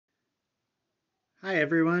Hi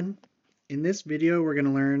everyone. In this video we're going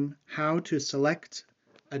to learn how to select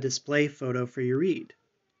a display photo for your reed.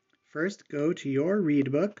 First, go to your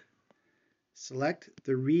Reedbook, select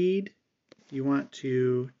the reed you want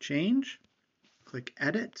to change, click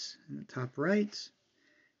Edit in the top right,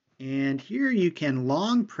 and here you can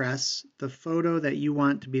long press the photo that you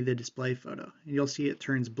want to be the display photo. You'll see it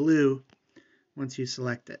turns blue once you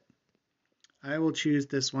select it. I will choose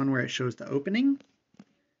this one where it shows the opening,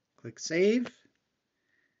 click Save,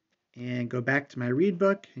 and go back to my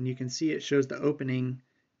Reedbook, and you can see it shows the opening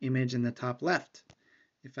image in the top left.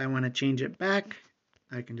 If I want to change it back,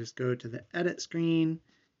 I can just go to the edit screen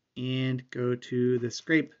and go to the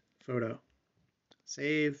scrape photo.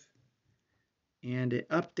 Save, and it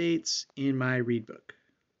updates in my Reedbook.